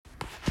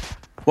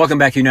Welcome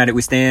back to United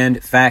We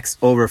Stand, Facts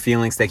Over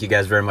Feelings. Thank you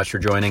guys very much for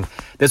joining.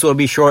 This will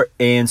be short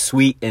and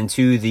sweet and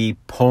to the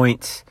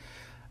point.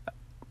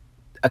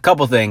 A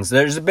couple things.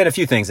 There's been a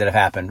few things that have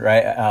happened,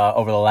 right,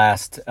 over the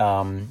last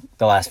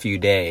few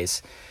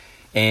days.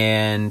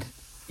 And,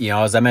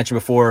 as I mentioned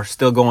before,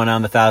 still going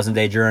on the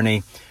 1,000-day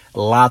journey.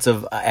 Lots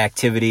of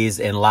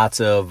activities and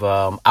lots of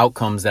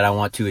outcomes that I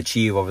want to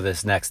achieve over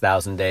this next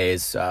 1,000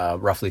 days,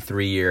 roughly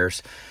 3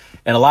 years.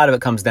 And a lot of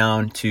it comes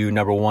down to,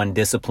 number one,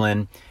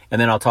 discipline. And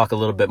then I'll talk a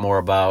little bit more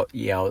about,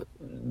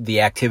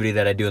 the activity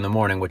that I do in the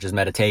morning, which is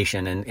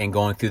meditation, and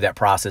going through that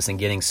process and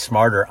getting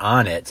smarter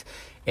on it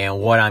and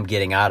what I'm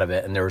getting out of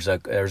it. And there's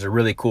a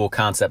really cool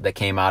concept that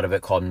came out of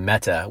it called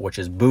metta, which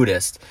is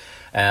Buddhist.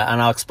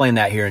 And I'll explain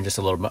that here in just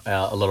a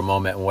little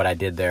moment and what I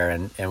did there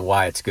and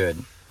why it's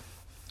good.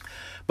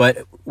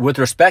 But with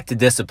respect to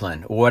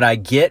discipline, what I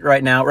get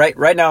right now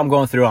I'm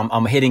going through,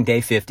 I'm hitting day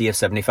 50 of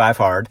 75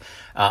 hard.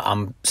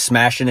 I'm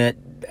smashing it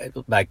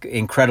like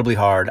incredibly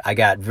hard. I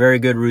got very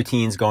good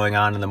routines going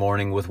on in the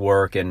morning with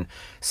work and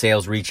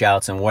sales reach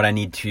outs and what I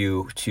need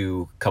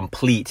to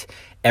complete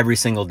every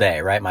single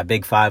day, right? My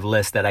big 5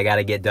 list that I got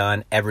to get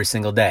done every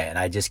single day. And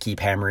I just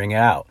keep hammering it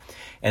out.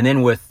 And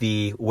then with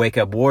the wake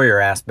up warrior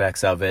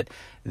aspects of it,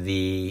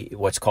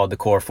 what's called the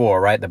core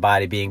 4, right? The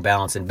body, being,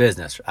 balance, and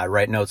business. I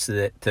write notes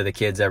to the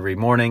kids every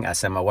morning. I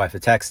send my wife a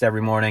text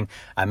every morning.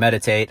 I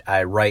meditate.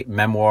 I write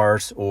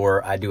memoirs,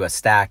 or I do a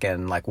stack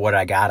and like what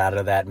I got out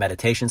of that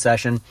meditation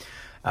session.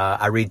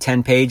 I read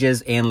 10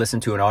 pages and listen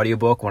to an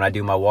audiobook when I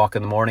do my walk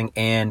in the morning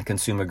and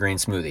consume a green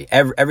smoothie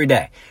every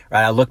day,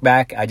 right?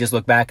 I just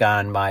look back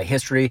on my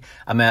history.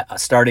 I'm at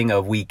starting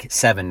of week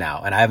 7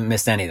 now, and I haven't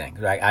missed anything,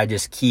 right? I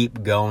just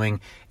keep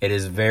going. It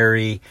is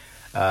very,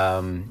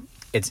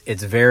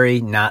 it's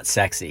very not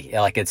sexy.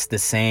 Like it's the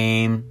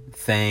same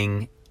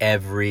thing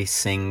every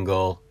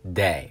single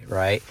day,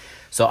 right?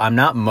 So I'm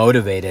not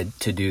motivated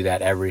to do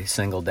that every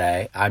single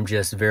day. I'm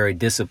just very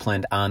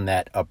disciplined on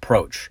that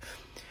approach.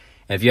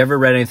 If you ever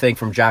read anything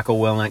from Jocko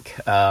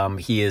Willink,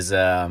 he is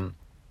a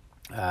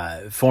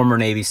former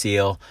Navy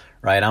SEAL,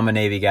 right? I'm a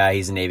Navy guy.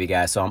 He's a Navy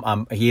guy.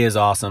 So he is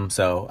awesome.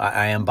 So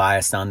I am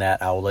biased on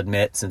that. I will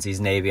admit, since he's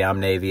Navy,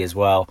 I'm Navy as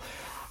well.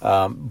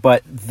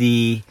 But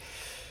he's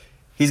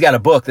got a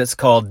book that's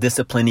called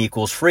Discipline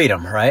Equals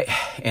Freedom, right?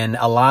 And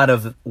a lot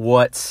of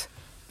what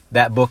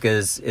that book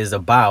is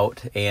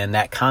about, and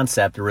that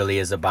concept really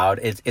is about,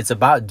 it's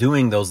about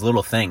doing those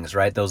little things,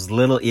 right? Those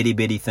little itty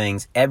bitty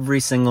things every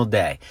single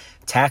day,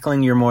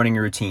 tackling your morning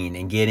routine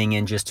and getting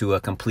in just to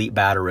a complete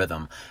battle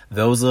rhythm.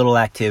 Those little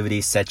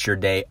activities set your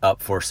day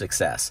up for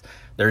success.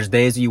 There's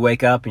days you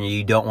wake up and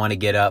you don't want to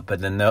get up, but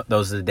then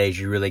those are the days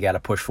you really got to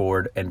push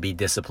forward and be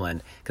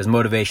disciplined, because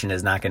motivation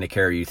is not going to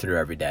carry you through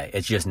every day.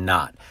 It's just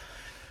not.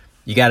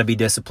 You got to be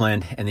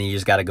disciplined, and then you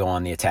just got to go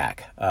on the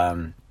attack.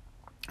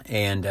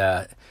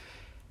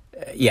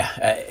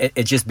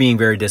 It's just being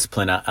very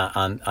disciplined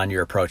on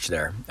your approach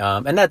there.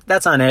 And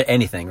that's on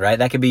anything, right?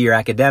 That could be your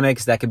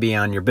academics, that could be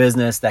on your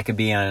business, that could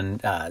be on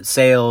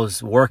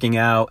sales, working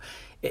out.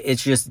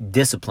 It's just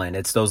discipline.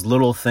 It's those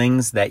little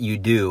things that you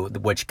do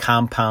which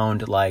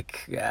compound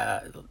like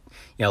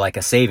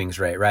a savings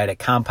rate, right? It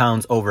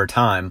compounds over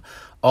time,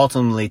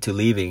 ultimately to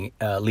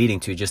leading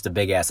to just a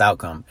big ass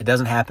outcome. It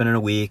doesn't happen in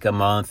a week, a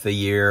month, a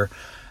year.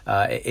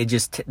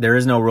 There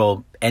is no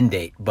real end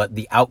date, but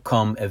the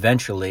outcome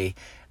eventually,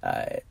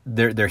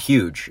 they're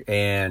huge,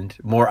 and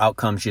more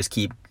outcomes just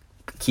keep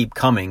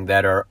coming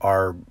that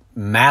are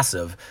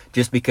massive,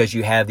 just because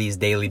you have these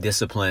daily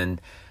discipline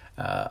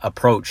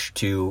approach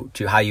to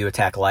how you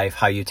attack life,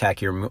 how you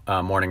attack your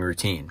morning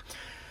routine.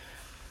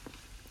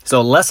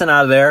 So lesson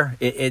out of there,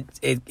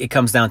 it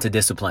comes down to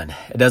discipline.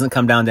 It doesn't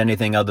come down to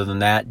anything other than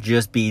that.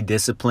 Just be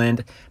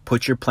disciplined,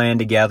 put your plan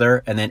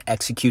together, and then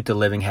execute the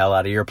living hell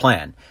out of your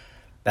plan.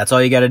 That's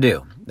all you got to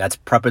do. That's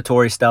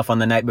preparatory stuff on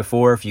the night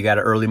before if you got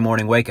an early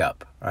morning wake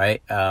up,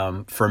 right?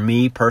 For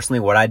me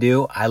personally, what I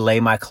do, I lay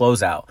my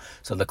clothes out.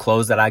 So the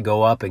clothes that I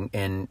go up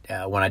and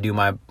when I do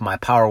my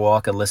power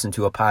walk and listen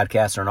to a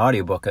podcast or an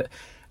audiobook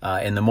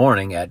in the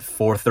morning at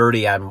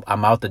 4:30,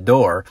 I'm out the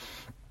door.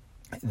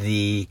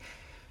 I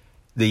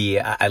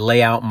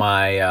lay out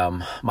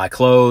my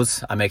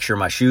clothes. I make sure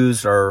my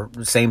shoes are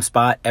the same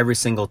spot every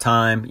single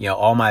time.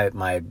 All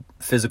my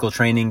physical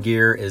training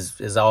gear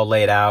is all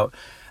laid out.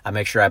 I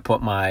make sure I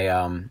put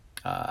my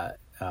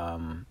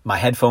my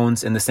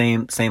headphones in the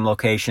same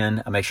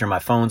location. I make sure my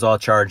phone's all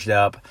charged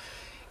up,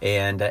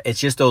 and it's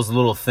just those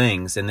little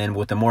things. And then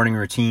with the morning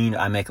routine,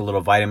 I make a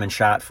little vitamin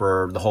shot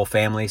for the whole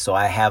family, so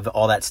I have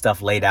all that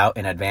stuff laid out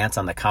in advance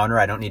on the counter.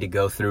 I don't need to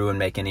go through and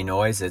make any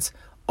noise. It's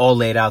all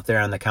laid out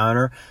there on the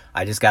counter.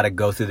 I just got to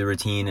go through the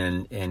routine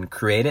and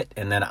create it,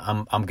 and then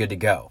I'm good to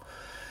go.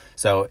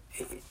 So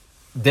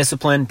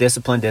discipline,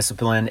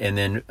 and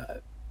then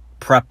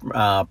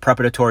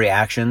preparatory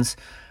actions,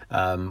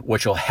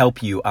 which will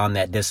help you on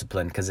that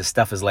discipline, because the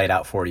stuff is laid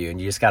out for you,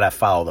 and you just got to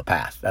follow the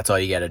path. That's all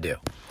you got to do.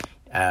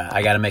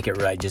 I got to make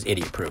it right, just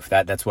idiot proof.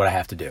 That's what I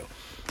have to do.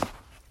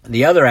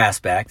 The other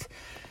aspect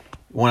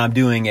when I'm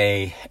doing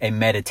a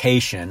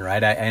meditation,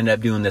 right? I end up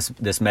doing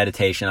this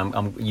meditation.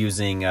 I'm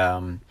using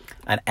an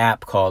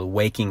app called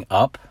Waking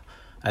Up.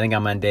 I think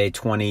I'm on day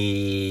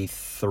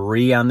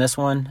 23 on this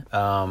one,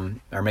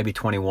 or maybe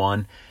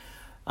 21.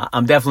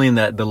 I'm definitely in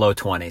the low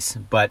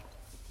 20s, but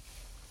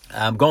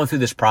I'm going through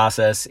this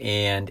process,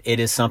 and it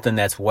is something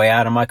that's way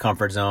out of my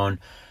comfort zone.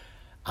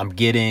 I'm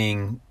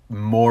getting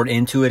more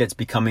into it. It's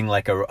becoming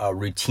like a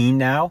routine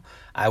now.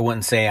 I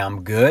wouldn't say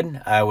I'm good.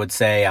 I would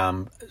say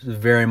I'm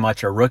very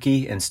much a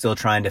rookie and still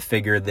trying to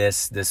figure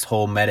this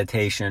whole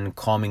meditation,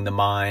 calming the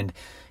mind,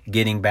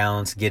 getting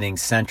balanced, getting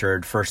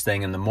centered first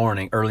thing in the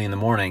morning, early in the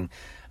morning,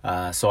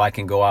 so I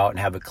can go out and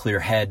have a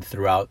clear head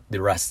throughout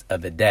the rest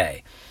of the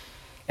day.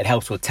 It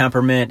helps with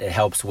temperament. It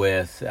helps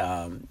with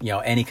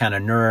any kind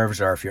of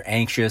nerves, or if you're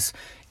anxious.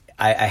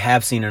 I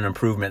have seen an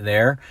improvement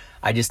there.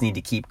 I just need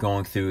to keep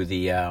going through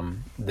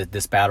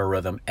this battle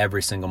rhythm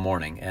every single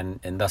morning,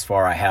 and thus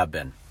far I have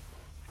been.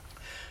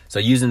 So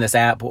using this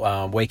app,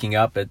 Waking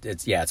Up,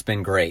 it's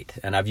been great.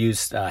 And I've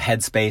used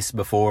Headspace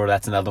before.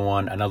 That's another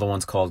one. Another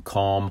one's called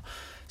Calm.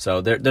 So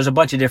there's a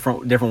bunch of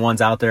different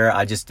ones out there.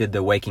 I just did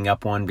the Waking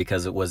Up one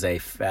because I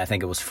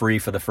think it was free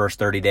for the first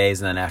 30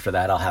 days, and then after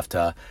that I'll have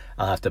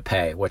to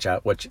pay, which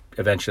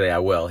eventually I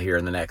will here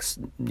in the next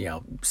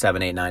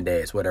 7, 8, 9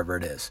 days, whatever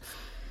it is.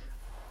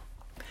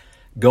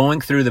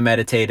 Going through the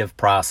meditative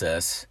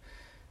process,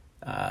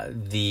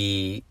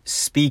 the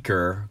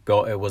speaker,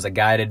 it was a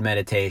guided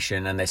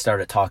meditation, and they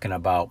started talking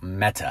about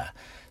metta.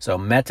 So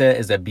metta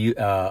is a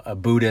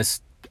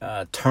Buddhist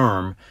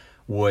term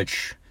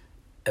which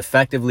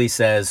effectively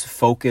says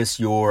focus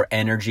your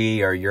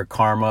energy or your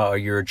karma or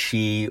your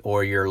chi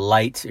or your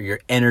light or your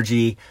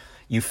energy.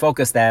 You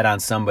focus that on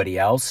somebody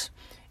else,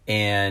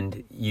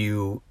 and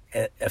you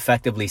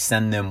effectively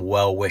send them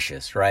well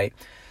wishes, right?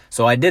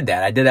 So I did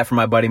that. I did that for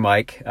my buddy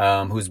Mike,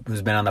 who's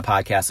been on the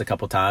podcast a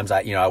couple times.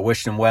 I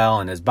wished him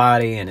well in his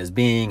body and his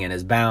being and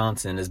his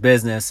balance and his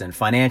business and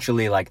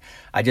financially. Like,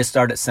 I just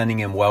started sending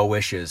him well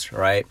wishes,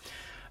 right?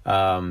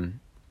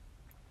 And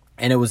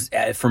it was,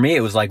 for me,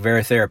 it was like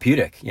very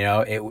therapeutic.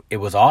 It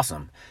was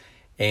awesome.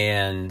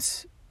 And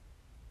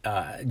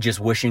just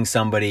wishing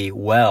somebody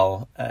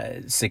well,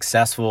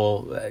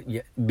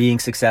 being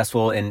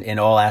successful in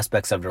all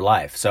aspects of their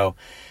life. So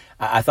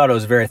I thought it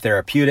was very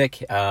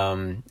therapeutic.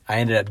 I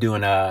ended up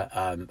doing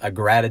a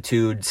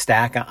gratitude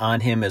stack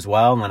on him as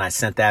well. And then I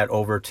sent that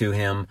over to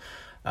him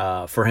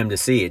for him to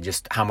see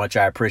just how much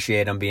I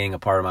appreciate him being a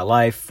part of my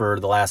life for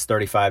the last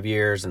 35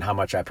 years and how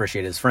much I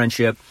appreciate his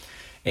friendship,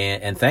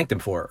 and thanked him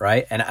for it,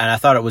 right? And I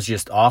thought it was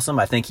just awesome.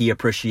 I think he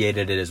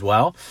appreciated it as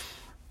well.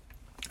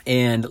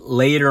 And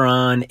later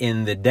on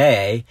in the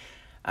day,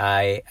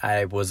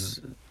 I was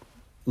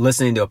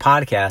listening to a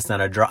podcast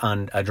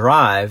on a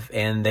drive,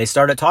 and they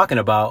started talking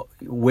about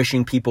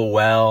wishing people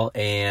well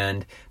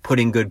and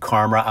putting good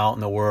karma out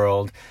in the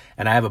world.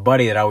 And I have a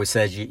buddy that always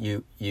says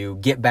you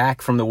get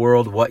back from the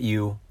world what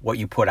you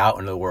put out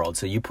into the world.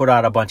 So you put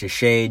out a bunch of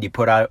shade, you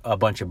put out a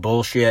bunch of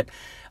bullshit,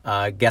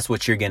 guess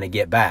what you're going to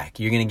get back?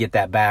 You're going to get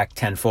that back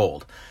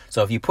tenfold.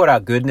 So if you put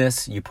out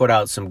goodness, you put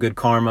out some good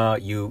karma,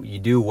 you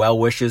do well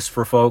wishes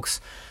for folks,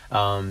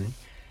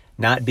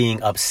 not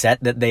being upset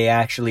that they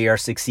actually are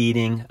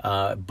succeeding,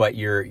 but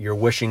you're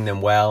wishing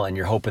them well, and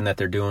you're hoping that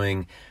they're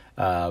doing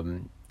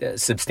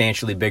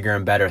substantially bigger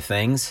and better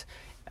things.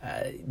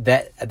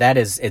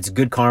 It's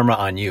good karma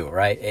on you,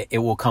 right? It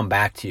will come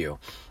back to you.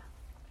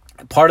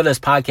 Part of this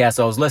podcast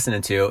I was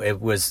listening to,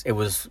 it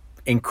was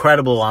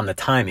incredible on the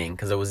timing,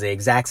 because it was the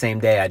exact same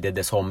day I did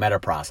this whole meta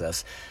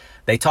process.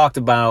 They talked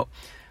about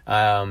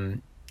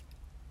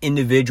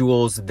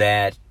individuals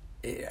that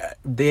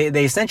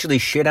they essentially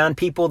shit on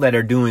people that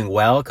are doing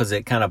well, because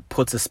it kind of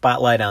puts a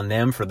spotlight on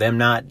them for them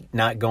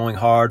not going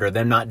hard or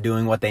them not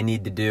doing what they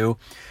need to do.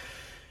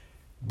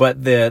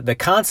 But the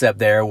concept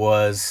there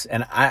was,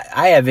 and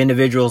I have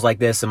individuals like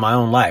this in my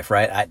own life,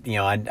 right?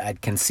 I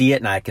can see it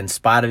and I can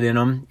spot it in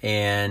them,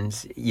 and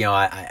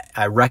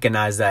I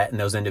recognize that in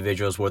those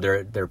individuals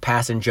where they're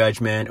passing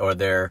judgment, or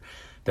they're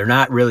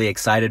not really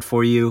excited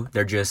for you.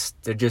 They're just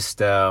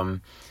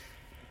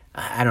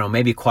I don't know,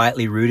 maybe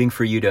quietly rooting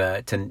for you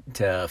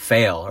to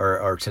fail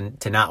or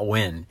to not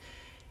win.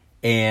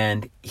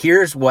 And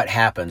here's what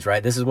happens,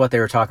 right? This is what they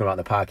were talking about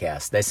in the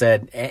podcast. They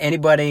said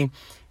anybody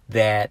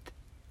that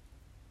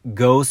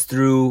goes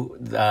through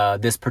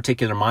this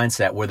particular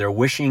mindset where they're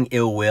wishing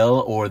ill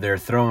will, or they're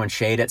throwing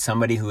shade at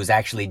somebody who is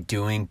actually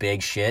doing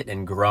big shit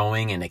and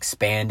growing and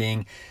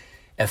expanding,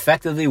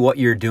 effectively what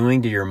you're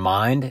doing to your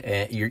mind,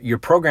 you're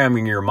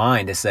programming your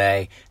mind to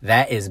say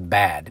that is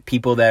bad.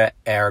 People that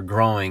are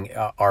growing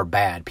are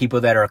bad.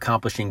 People that are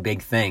accomplishing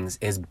big things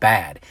is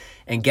bad.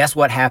 And guess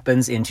what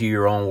happens into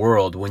your own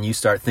world when you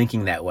start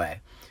thinking that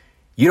way?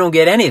 You don't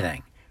get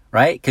anything,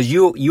 right? Because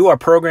you are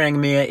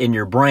programming it in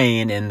your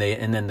brain, and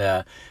then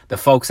the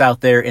folks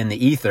out there in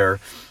the ether,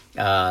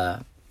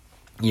 the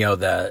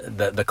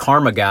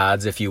karma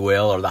gods, if you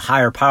will, or the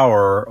higher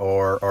power,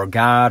 or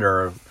God,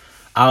 or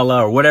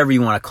Allah, or whatever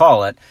you want to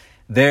call it,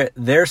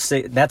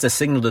 that's a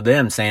signal to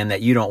them saying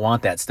that you don't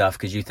want that stuff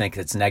because you think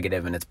it's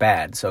negative and it's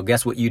bad. So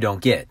guess what you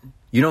don't get?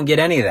 You don't get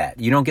any of that.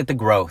 You don't get the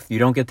growth. You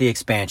don't get the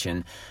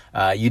expansion.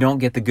 You don't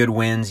get the good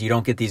wins. You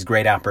don't get these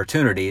great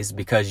opportunities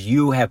because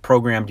you have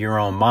programmed your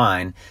own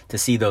mind to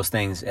see those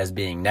things as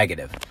being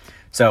negative.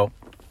 So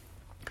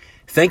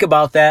think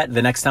about that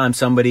the next time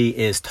somebody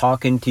is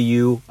talking to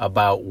you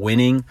about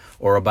winning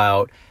or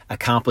about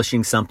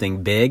accomplishing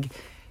something big.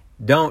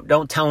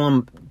 Don't tell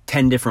them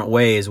 10 different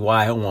ways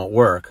why it won't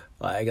work.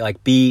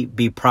 Like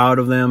be proud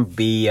of them,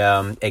 be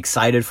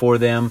excited for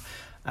them,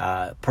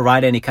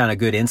 provide any kind of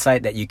good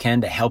insight that you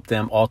can to help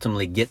them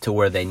ultimately get to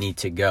where they need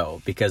to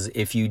go. Because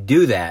if you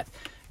do that,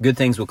 good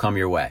things will come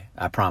your way.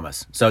 I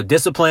promise. So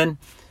discipline,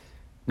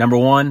 number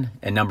one,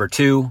 and number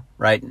two,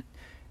 right,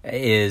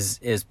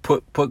 is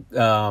put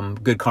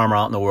good karma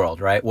out in the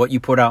world, right? What you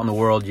put out in the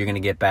world, you're going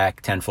to get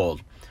back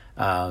tenfold.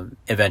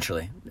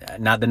 Eventually,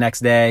 not the next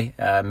day,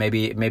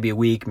 maybe a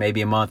week,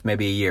 maybe a month,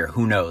 maybe a year,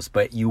 who knows,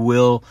 but you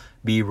will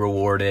be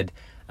rewarded,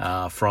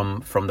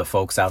 from the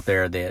folks out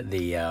there,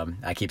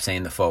 I keep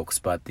saying the folks,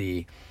 but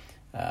the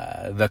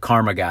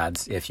karma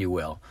gods, if you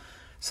will.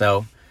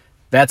 So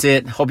that's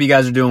it. Hope you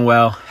guys are doing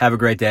well. Have a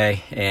great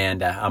day,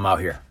 and I'm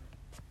out here.